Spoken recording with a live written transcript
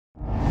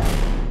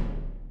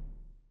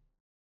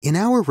In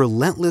our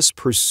relentless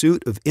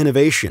pursuit of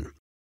innovation,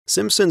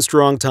 Simpson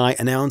Strong-Tie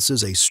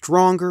announces a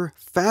stronger,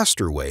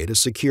 faster way to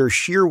secure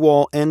shear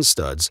wall end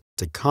studs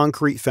to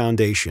concrete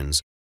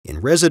foundations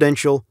in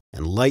residential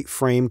and light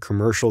frame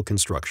commercial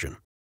construction.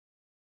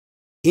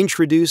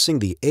 Introducing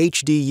the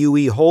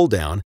HDUE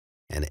Holdown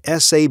and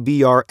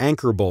SABR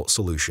anchor bolt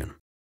solution.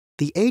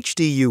 The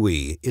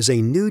HDUE is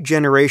a new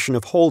generation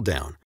of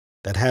hold-down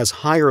that has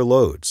higher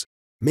loads,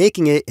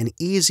 making it an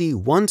easy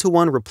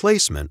one-to-one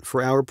replacement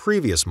for our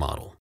previous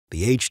model,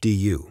 the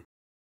HDU.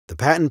 The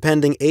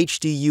patent-pending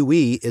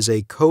HDUE is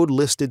a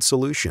code-listed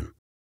solution.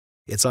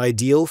 It's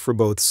ideal for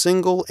both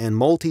single and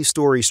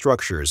multi-story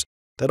structures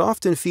that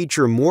often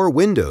feature more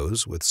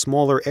windows with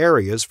smaller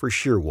areas for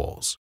shear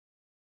walls.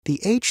 The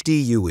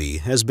HDUE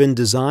has been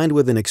designed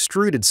with an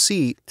extruded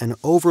seat and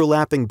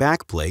overlapping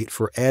backplate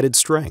for added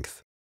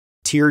strength,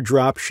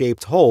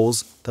 teardrop-shaped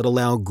holes that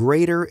allow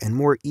greater and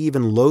more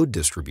even load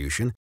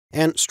distribution,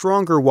 and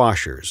stronger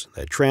washers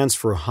that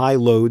transfer high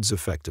loads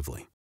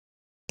effectively.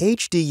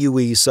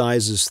 HDUE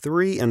sizes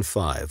 3 and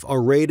 5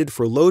 are rated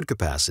for load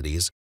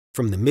capacities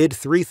from the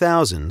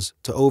mid-3000s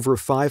to over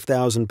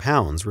 5,000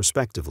 pounds,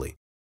 respectively.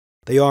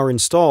 They are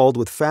installed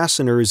with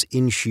fasteners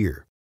in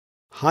shear.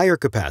 Higher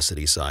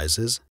capacity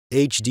sizes,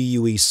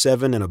 HDUE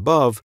 7 and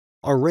above,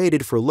 are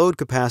rated for load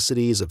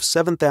capacities of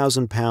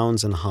 7,000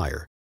 pounds and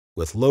higher,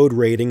 with load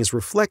ratings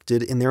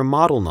reflected in their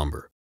model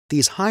number.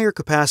 These higher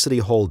capacity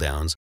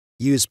hold-downs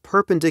use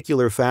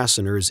perpendicular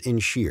fasteners in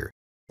shear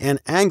and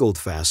angled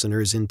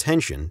fasteners in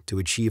tension to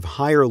achieve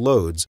higher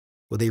loads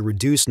with a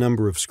reduced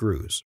number of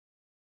screws.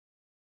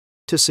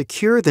 To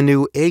secure the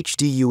new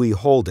HDUE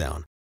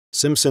hold-down,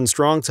 Simpson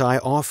Strong-Tie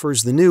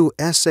offers the new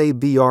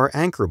SABR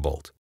anchor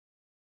bolt.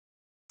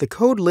 The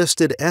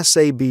code-listed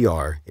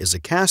SABR is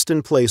a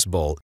cast-in-place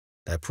bolt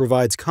that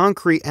provides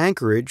concrete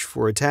anchorage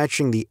for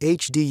attaching the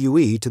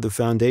HDUE to the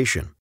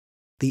foundation.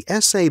 The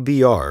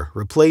SABR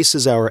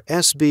replaces our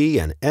SB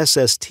and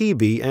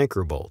SSTB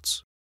anchor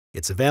bolts.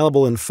 It's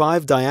available in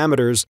 5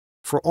 diameters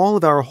for all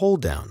of our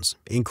hold-downs,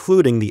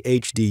 including the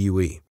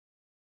HDUE.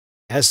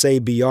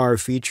 SABR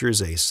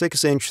features a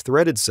 6-inch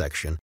threaded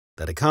section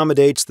that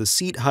accommodates the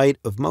seat height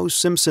of most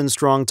Simpson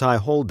Strong-Tie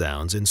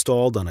hold-downs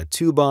installed on a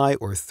 2x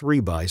or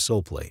 3x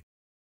sill plate,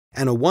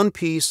 and a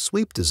one-piece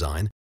sweep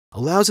design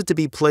allows it to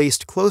be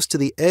placed close to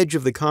the edge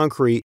of the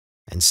concrete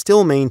and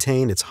still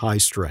maintain its high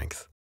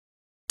strength.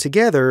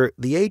 Together,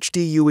 the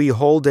HDUE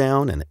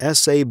hold-down and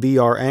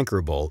SABR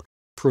anchor bolt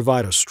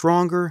provide a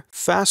stronger,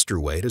 faster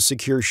way to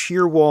secure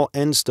shear wall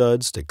end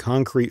studs to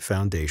concrete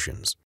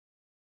foundations.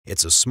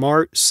 It's a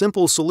smart,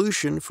 simple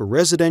solution for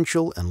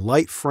residential and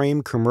light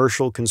frame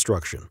commercial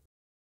construction.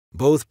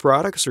 Both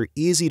products are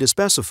easy to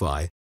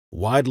specify,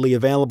 widely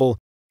available,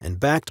 and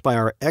backed by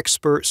our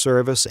expert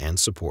service and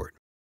support.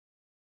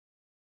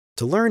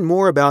 To learn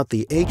more about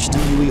the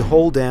HDUE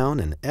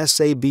Holdown and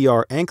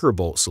SABR anchor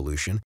bolt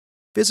solution,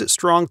 visit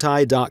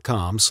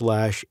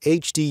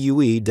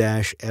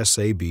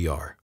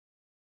strongtie.com/HDUE-SABR.